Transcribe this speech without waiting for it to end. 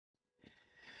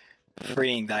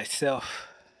Freeing thyself.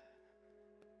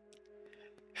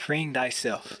 Freeing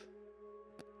thyself.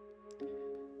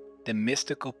 The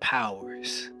mystical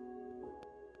powers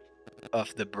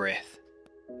of the breath.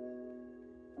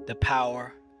 The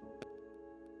power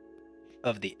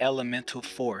of the elemental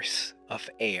force of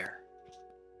air.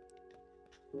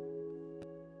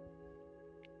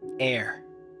 Air.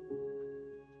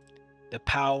 The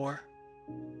power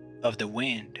of the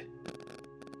wind.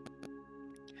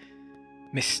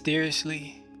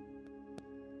 Mysteriously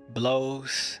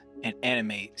blows and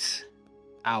animates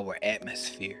our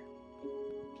atmosphere.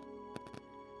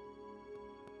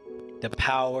 The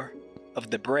power of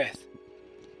the breath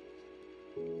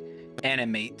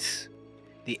animates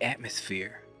the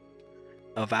atmosphere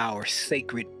of our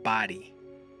sacred body.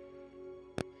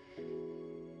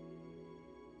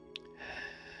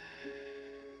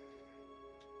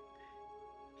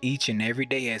 Each and every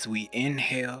day as we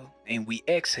inhale and we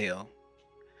exhale,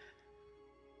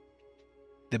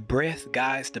 the breath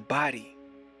guides the body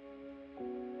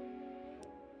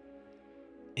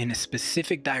in a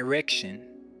specific direction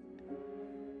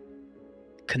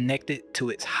connected to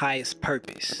its highest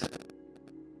purpose.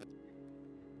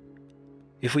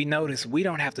 If we notice, we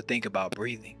don't have to think about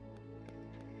breathing.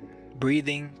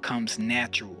 Breathing comes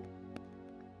natural.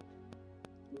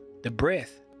 The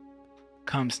breath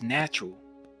comes natural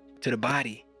to the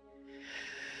body.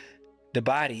 The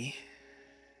body,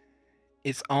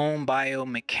 its own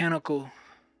biomechanical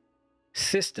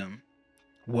system,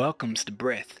 welcomes the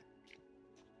breath.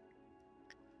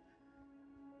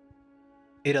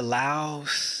 It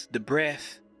allows the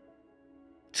breath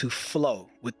to flow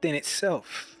within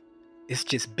itself. It's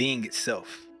just being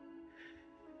itself.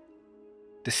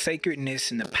 The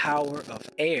sacredness and the power of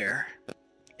air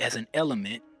as an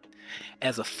element,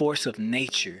 as a force of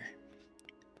nature,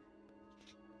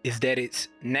 is that it's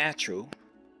natural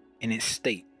in its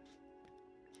state.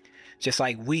 Just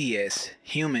like we as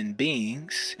human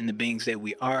beings and the beings that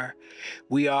we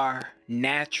are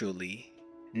naturally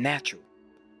natural,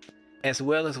 as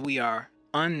well as we are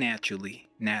unnaturally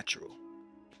natural.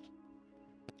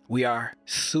 We are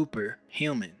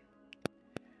superhuman,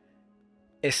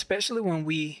 especially when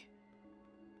we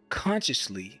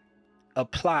consciously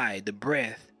apply the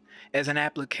breath as an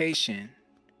application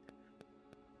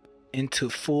into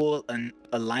full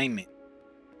alignment.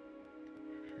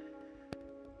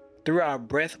 Through our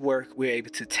breath work, we're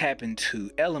able to tap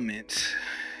into elements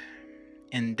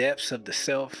and depths of the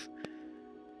self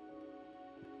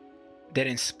that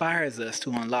inspires us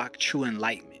to unlock true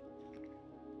enlightenment.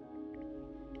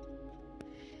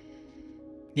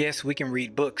 Yes, we can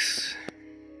read books.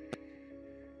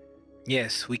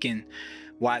 Yes, we can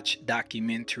watch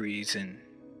documentaries, and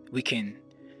we can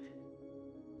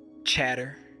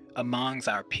chatter amongst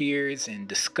our peers and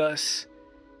discuss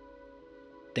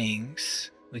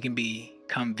things. We can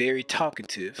become very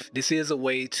talkative. This is a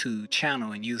way to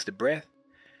channel and use the breath.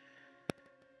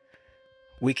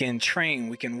 We can train,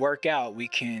 we can work out, we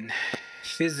can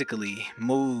physically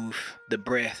move the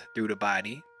breath through the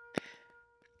body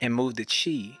and move the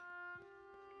chi.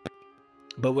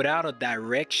 But without a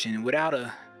direction, without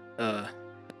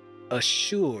a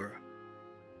sure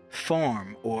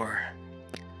form or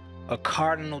a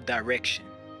cardinal direction,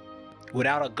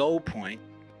 without a goal point,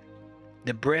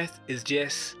 the breath is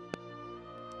just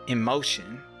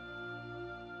emotion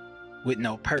with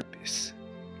no purpose.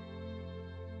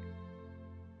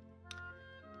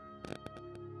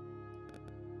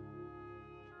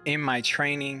 In my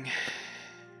training,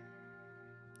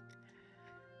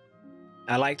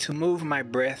 I like to move my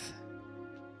breath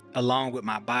along with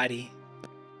my body.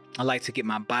 I like to get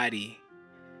my body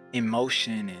in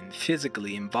motion and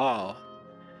physically involved.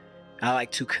 I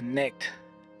like to connect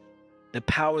the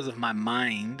powers of my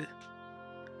mind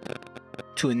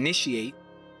to initiate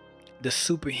the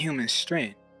superhuman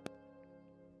strength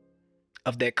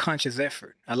of that conscious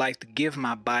effort. I like to give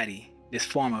my body this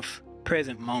form of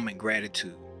present moment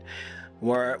gratitude,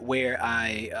 where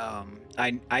I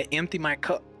empty my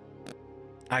cup.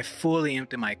 I fully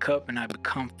empty my cup and I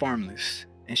become formless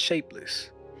and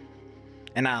shapeless.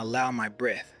 And I allow my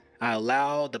breath. I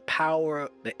allow the power,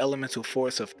 the elemental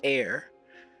force of air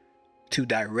to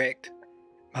direct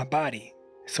my body.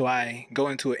 So I go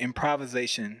into an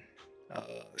improvisation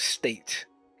state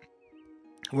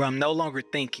where I'm no longer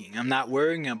thinking. I'm not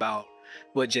worrying about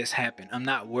what just happened. I'm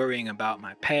not worrying about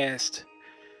my past.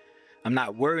 I'm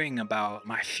not worrying about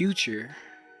my future.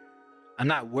 I'm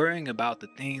not worrying about the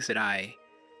things that I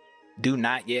do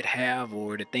not yet have,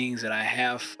 or the things that I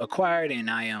have acquired and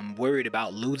I am worried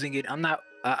about losing it.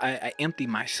 I empty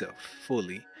myself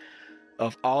fully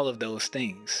of all of those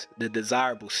things, the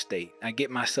desirable state. I get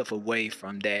myself away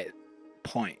from that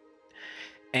point.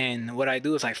 And what I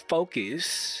do is I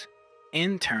focus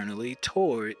internally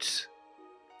towards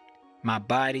my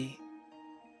body,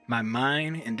 my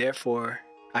mind, and therefore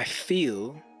I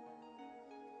sense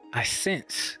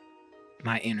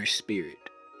my inner spirit.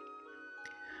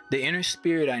 The inner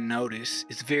spirit, I notice,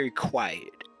 is very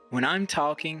quiet. When I'm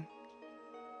talking,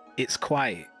 it's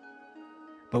quiet.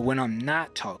 But when I'm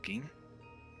not talking,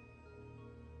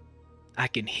 I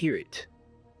can hear it.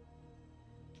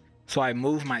 So I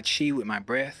move my chi with my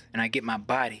breath, and I get my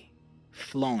body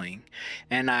flowing,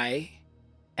 and I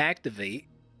activate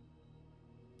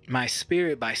my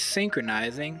spirit by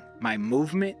synchronizing my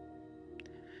movement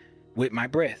with my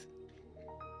breath.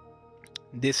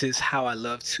 This is how I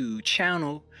love to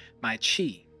channel my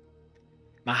chi,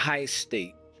 my highest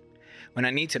state. When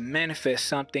I need to manifest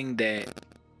something that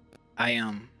I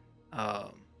am,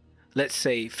 let's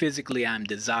say physically I'm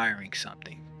desiring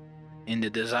something in the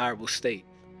desirable state,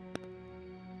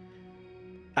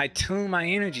 I tune my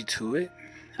energy to it.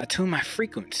 I tune my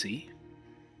frequency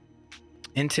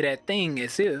into that thing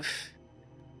as if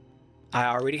I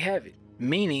already have it,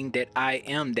 meaning that I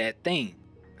am that thing.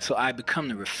 So I become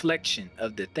the reflection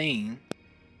of the thing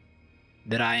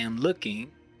that I am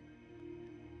looking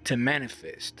to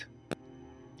manifest.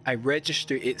 I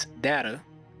register its data,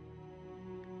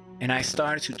 and I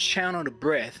started to channel the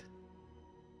breath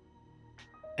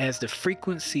as the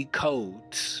frequency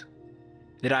codes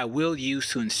that I will use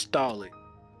to install it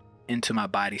into my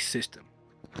body system.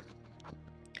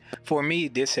 For me,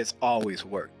 this has always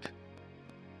worked.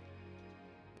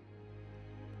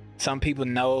 Some people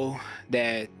know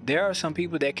that there are some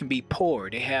people that can be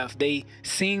poor. They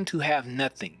seem to have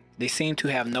nothing. They seem to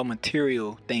have no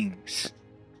material things.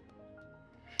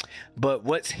 But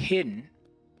what's hidden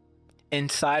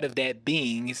inside of that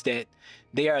being is that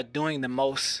they are doing the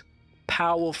most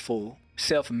powerful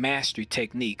self-mastery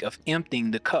technique of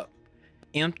emptying the cup,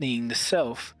 emptying the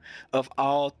self of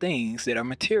all things that are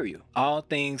material, all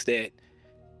things that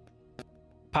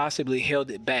possibly held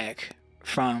it back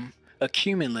from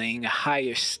accumulating a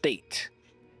higher state.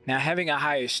 Now, having a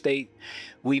higher state,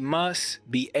 we must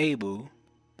be able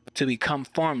to become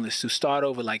formless, to start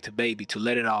over like the baby, to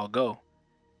let it all go.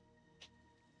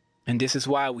 And this is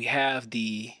why we have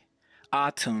the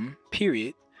autumn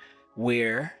period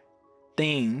where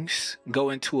things go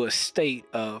into a state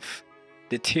of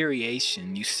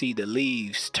deterioration. You see the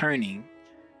leaves turning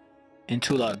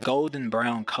into a golden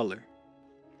brown color.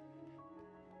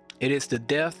 It is the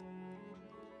death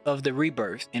of the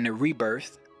rebirth and the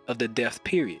rebirth of the death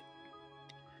period.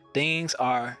 Things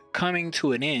are coming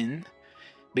to an end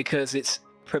because it's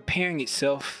preparing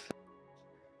itself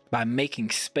by making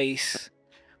space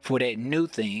for that new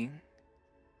thing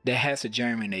that has to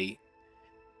germinate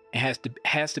and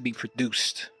has to be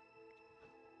produced.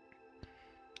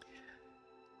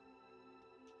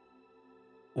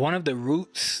 One of the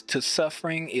roots to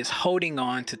suffering is holding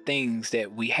on to things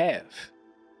that we have.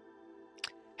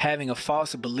 Having a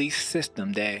false belief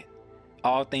system that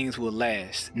all things will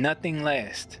last. Nothing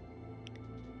lasts.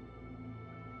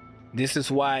 This is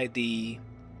why the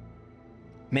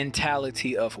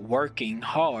mentality of working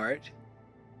hard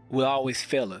will always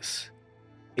fail us.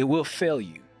 It will fail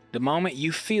you. The moment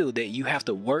you feel that you have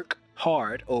to work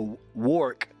hard or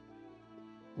work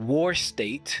war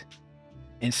state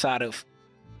inside of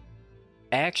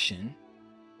action,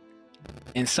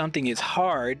 and something is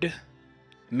hard,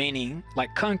 meaning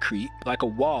like concrete, like a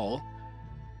wall,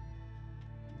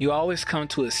 you always come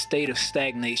to a state of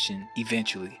stagnation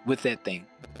eventually with that thing.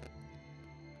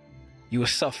 You will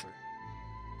suffer.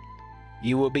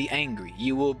 You will be angry.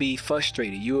 You will be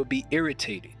frustrated. You will be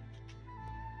irritated.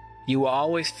 You will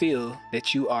always feel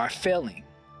that you are failing,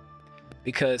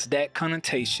 because that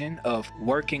connotation of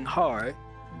working hard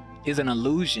is an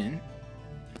illusion,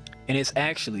 and it's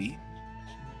actually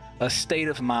a state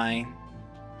of mind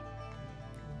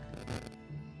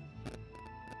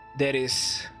that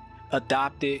is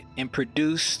adopted and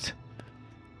produced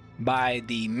by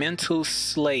the mental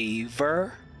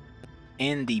slaver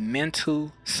and the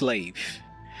mental slave.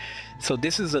 So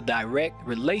this is a direct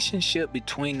relationship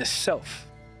between the self.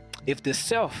 If the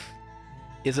self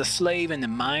is a slave in the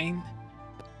mind,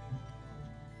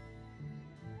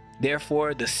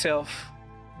 therefore the self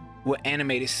will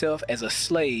animate itself as a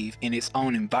slave in its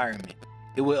own environment.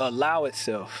 It will allow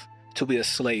itself to be a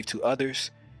slave to others.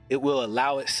 It will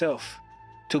allow itself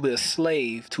to be a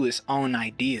slave to its own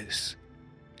ideas.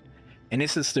 And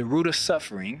this is the root of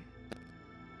suffering.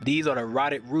 These are the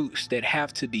rotted roots that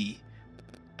have to be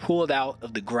pulled out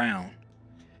of the ground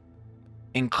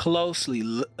and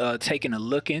closely taken a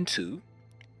look into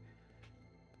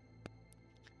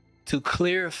to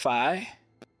clarify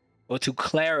or to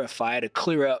clarify, to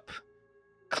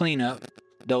clean up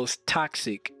those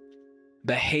toxic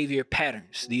behavior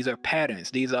patterns. These are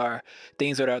patterns. These are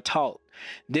things that are taught.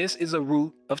 This is a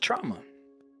root of trauma.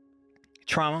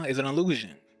 Trauma is an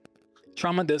illusion.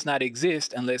 Trauma does not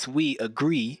exist unless we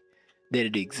agree that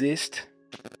it exists.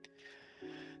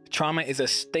 Trauma is a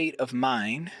state of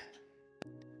mind.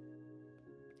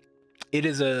 It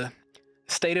is a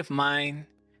state of mind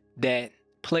that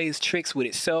plays tricks with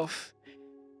itself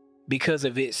because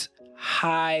of its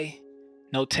high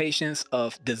notations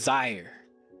of desire,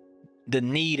 the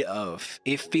need of.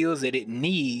 It feels that it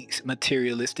needs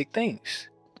materialistic things.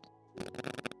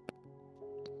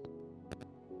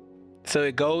 So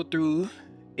it goes through,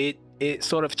 it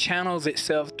sort of channels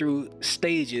itself through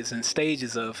stages and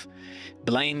stages of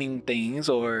blaming things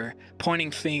or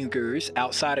pointing fingers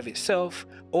outside of itself,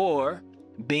 or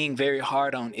being very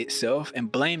hard on itself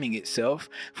and blaming itself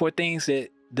for things that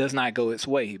does not go its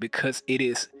way, because it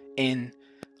is in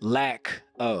lack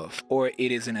of, or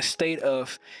it is in a state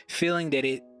of feeling that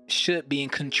it should be in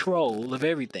control of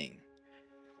everything.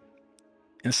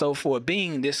 And so for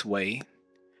being this way,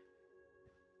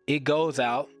 it goes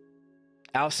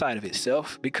outside of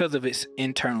itself because of its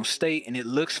internal state, and it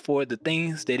looks for the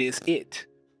things that is it.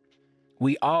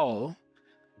 We all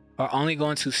are only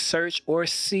going to search or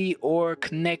see or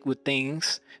connect with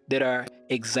things that are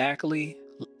exactly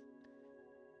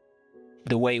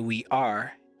the way we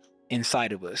are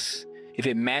inside of us. If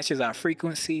it matches our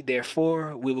frequency,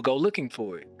 therefore, we will go looking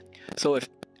for it. So if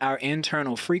our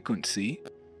internal frequency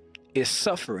is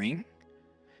suffering,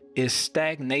 is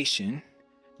stagnation,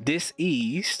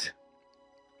 diseased,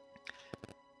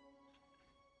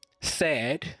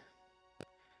 sad,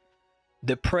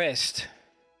 depressed,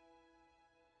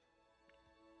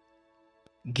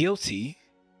 guilty,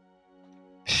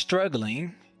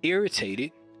 struggling,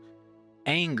 irritated,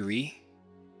 angry,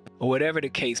 or whatever the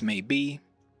case may be,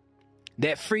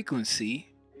 that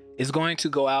frequency is going to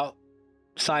go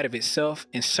outside of itself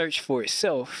and search for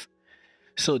itself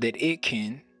so that it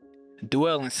can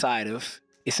dwell inside of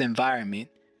its environment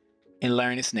and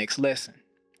learn its next lesson.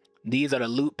 These are the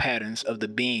loop patterns of the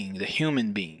being, the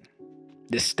human being,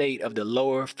 the state of the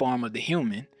lower form of the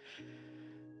human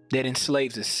that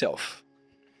enslaves itself.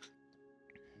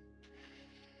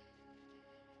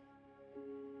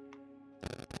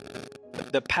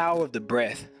 The power of the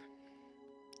breath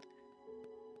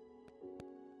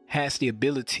has the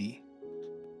ability,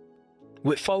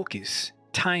 with focus,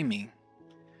 timing,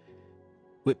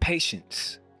 with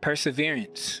patience,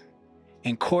 perseverance,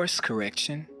 and course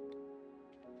correction.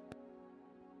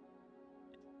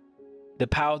 The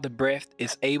power of the breath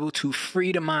is able to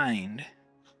free the mind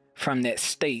from that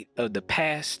state of the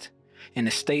past and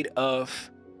the state of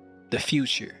the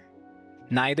future.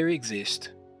 Neither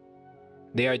exist.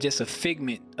 They are just a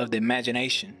figment of the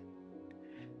imagination,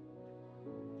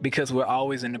 because we're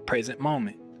always in the present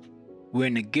moment. We're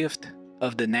in the gift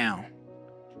of the now.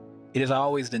 It is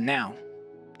always the now.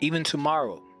 Even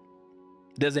tomorrow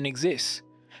doesn't exist,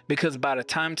 because by the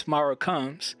time tomorrow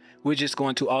comes, we're just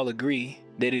going to all agree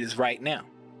that it is right now.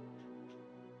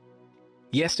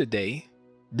 Yesterday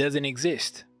doesn't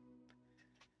exist.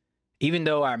 Even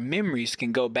though our memories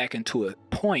can go back into a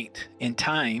point in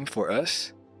time for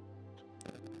us,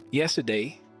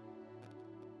 yesterday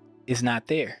is not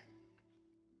there.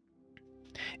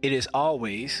 It is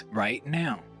always right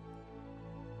now.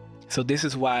 So this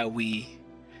is why we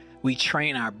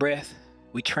train our breath,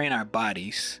 we train our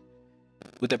bodies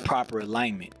with the proper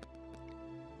alignment.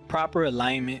 Proper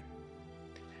alignment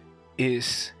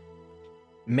is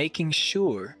making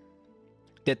sure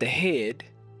that the head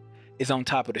is on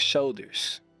top of the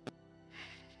shoulders,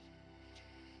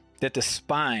 that the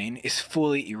spine is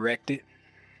fully erected,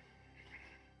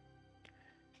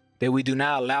 that we do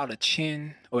not allow the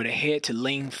chin or the head to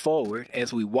lean forward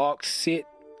as we walk, sit,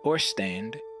 or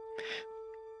stand,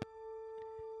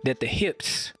 that the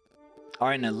hips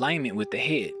are in alignment with the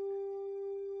head,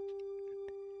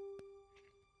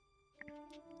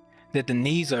 that the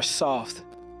knees are soft,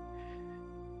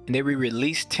 and that we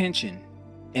release tension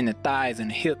in the thighs and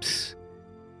the hips.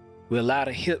 We allow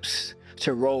the hips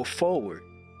to roll forward,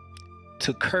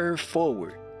 to curve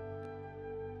forward,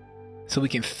 so we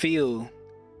can feel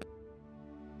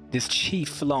this chi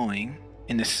flowing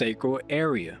in the sacral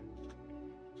area.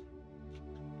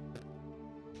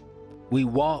 We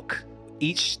walk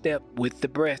each step with the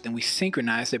breath, and we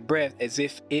synchronize the breath as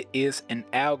if it is an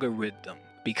algorithm,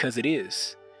 because it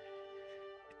is.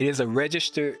 It is a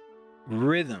registered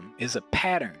rhythm, is a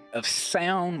pattern of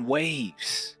sound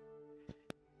waves.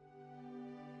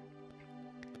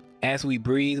 As we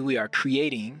breathe, we are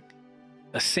creating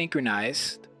a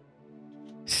synchronized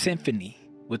symphony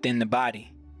within the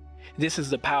body. This is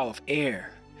the power of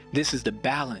air. This is the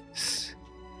balance,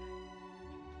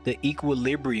 the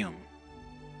equilibrium.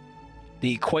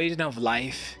 The equation of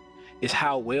life is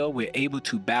how well we're able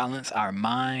to balance our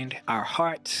mind, our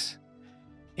hearts,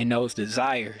 and those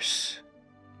desires.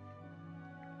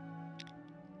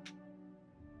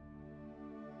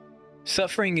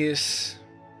 Suffering is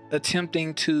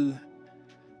attempting to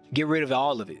get rid of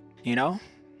all of it,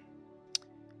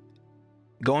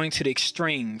 going to the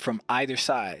extreme from either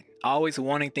side, always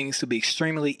wanting things to be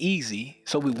extremely easy.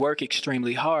 So we work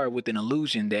extremely hard with an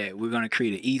illusion that we're going to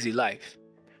create an easy life.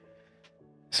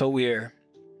 So we're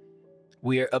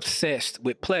obsessed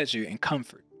with pleasure and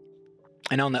comfort.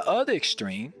 And on the other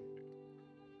extreme,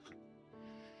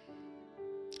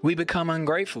 we become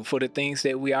ungrateful for the things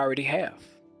that we already have.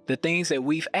 The things that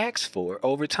we've asked for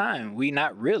over time, we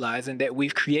not realizing that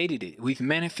we've created it. We've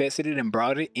manifested it and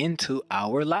brought it into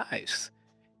our lives.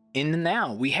 In the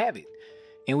now, we have it.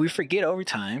 And we forget over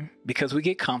time because we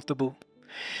get comfortable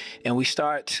and we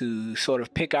start to sort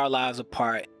of pick our lives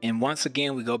apart. And once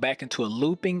again, we go back into a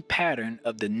looping pattern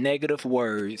of the negative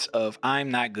words of I'm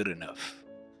not good enough.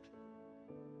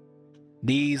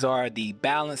 These are the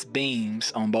balanced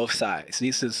beams on both sides.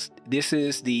 This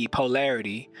is the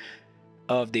polarity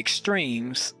of the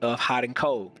extremes of hot and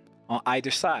cold on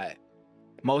either side.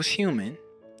 Most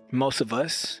of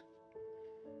us,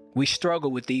 we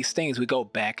struggle with these things. We go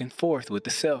back and forth with the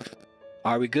self.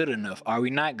 Are we good enough? Are we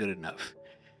not good enough?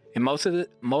 And most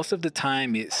of the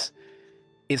time it's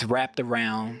wrapped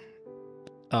around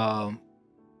our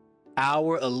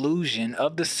illusion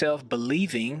of the self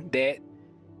believing that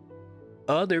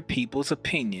other people's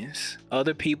opinions,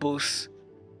 other people's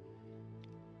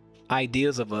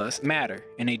ideas of us matter,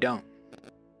 and they don't.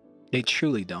 They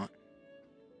truly don't.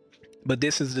 But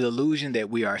this is the illusion that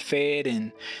we are fed,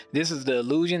 and this is the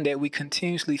illusion that we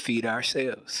continuously feed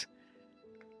ourselves.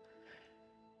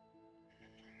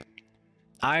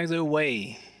 Either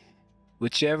way,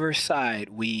 whichever side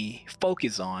we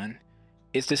focus on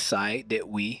is the side that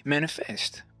we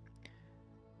manifest.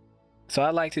 So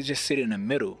I like to just sit in the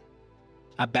middle.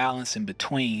 I balance in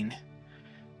between.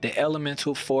 The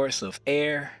elemental force of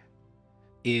air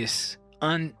is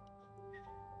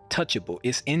untouchable.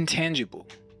 It's intangible.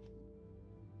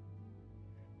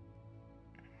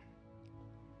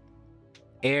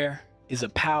 Air is a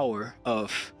power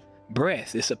of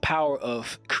breath. It's a power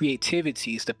of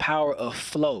creativity. It's the power of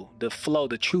flow, the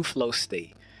true flow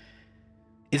state.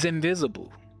 It's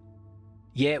invisible,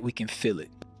 yet we can feel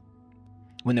it.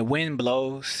 When the wind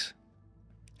blows,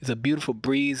 it's a beautiful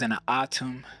breeze in an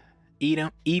autumn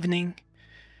evening.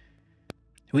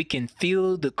 We can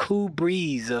feel the cool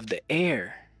breeze of the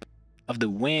air, of the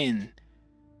wind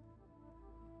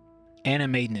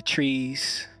animating the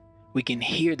trees. We can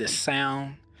hear the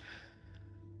sound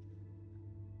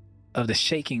of the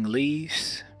shaking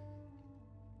leaves.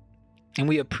 And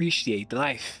we appreciate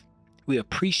life. We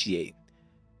appreciate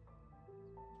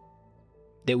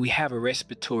that we have a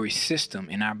respiratory system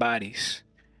in our bodies.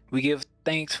 We give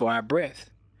thanks for our breath.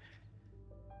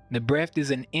 The breath is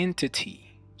an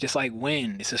entity. Just like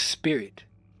wind, it's a spirit.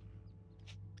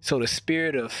 So the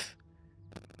spirit of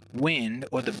wind,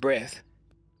 or the breath,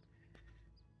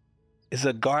 is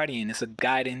a guardian, it's a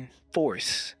guiding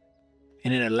force.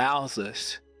 And it allows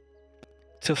us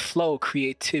to flow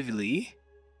creatively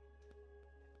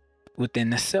within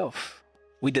the self.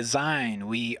 We design,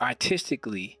 we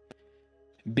artistically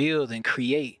build and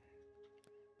create.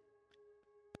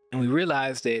 And we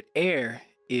realize that air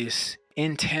is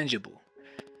intangible.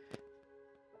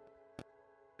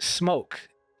 Smoke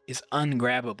is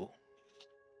ungrabbable.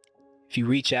 If you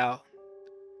reach out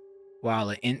while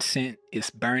an incense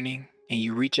is burning and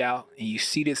you reach out and you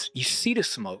see the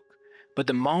smoke, but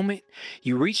the moment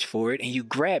you reach for it and you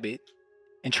grab it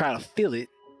and try to feel it,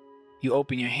 you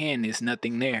open your hand, there's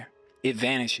nothing there. It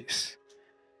vanishes.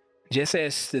 Just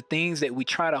as the things that we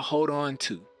try to hold on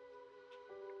to,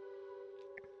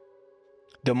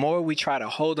 the more we try to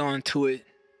hold on to it,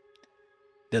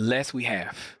 the less we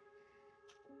have.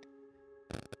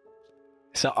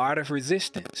 It's an art of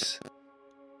resistance.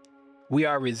 We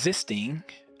are resisting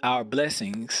our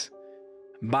blessings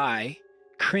by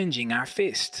cringing our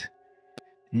fist.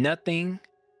 Nothing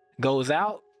goes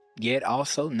out, yet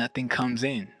also nothing comes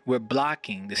in. We're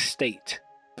blocking the state.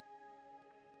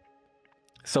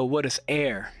 So what does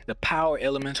air, the power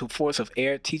elemental force of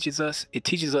air, teaches us? It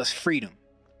teaches us freedom.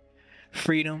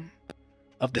 Freedom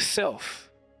of the self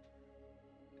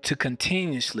to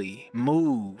continuously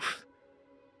move,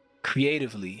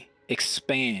 creatively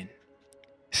expand,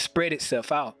 spread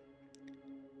itself out,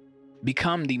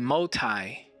 become the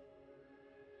multi-dimensional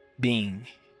being.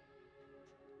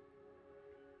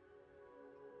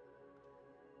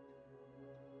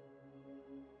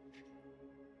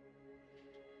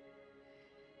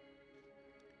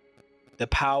 The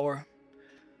power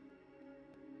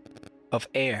of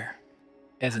air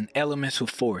as an elemental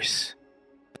force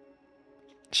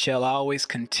shall always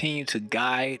continue to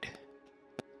guide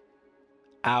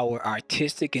our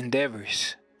artistic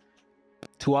endeavors,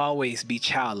 to always be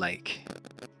childlike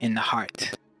in the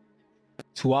heart,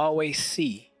 to always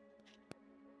see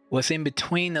what's in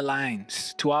between the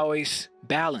lines, to always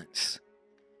balance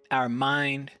our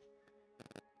mind,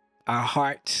 our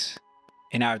hearts,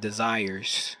 and our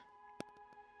desires,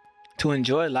 to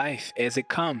enjoy life as it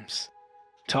comes,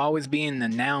 to always be in the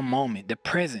now moment, the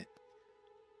present.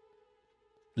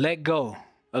 Let go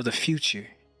of the future.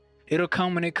 It'll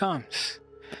come when it comes.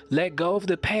 Let go of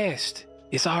the past.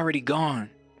 It's already gone.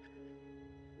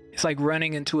 It's like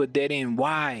running into a dead end.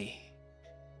 Why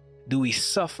do we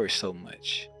suffer so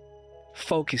much?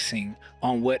 Focusing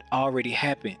on what already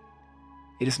happened.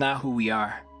 It is not who we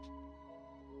are.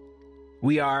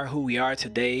 We are who we are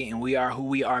today, and we are who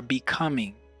we are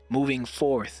becoming, moving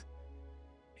forth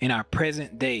in our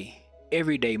present day,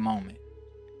 everyday moment.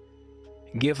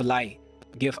 Give light,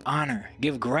 give honor,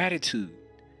 give gratitude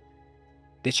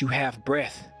that you have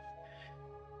breath,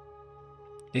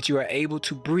 that you are able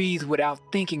to breathe without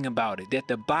thinking about it, that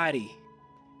the body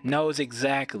knows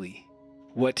exactly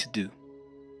what to do.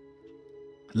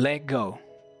 Let go.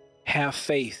 Have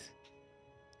faith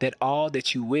that all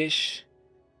that you wish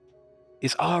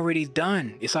is already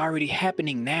done. It's already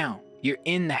happening now. You're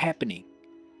in the happening.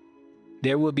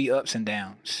 There will be ups and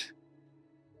downs.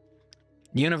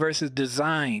 The universe is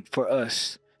designed for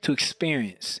us to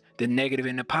experience the negative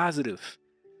and the positive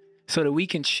so that we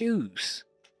can choose.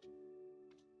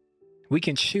 We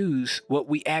can choose what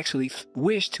we actually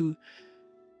wish to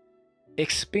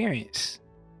experience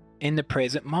in the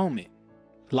present moment.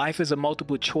 Life is a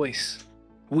multiple choice.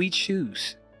 We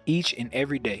choose each and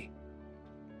every day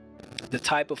the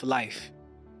type of life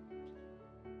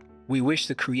we wish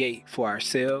to create for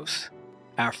ourselves,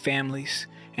 our families,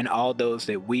 and all those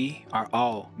that we are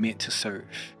all meant to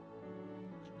serve.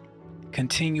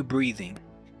 Continue breathing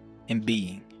and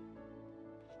being.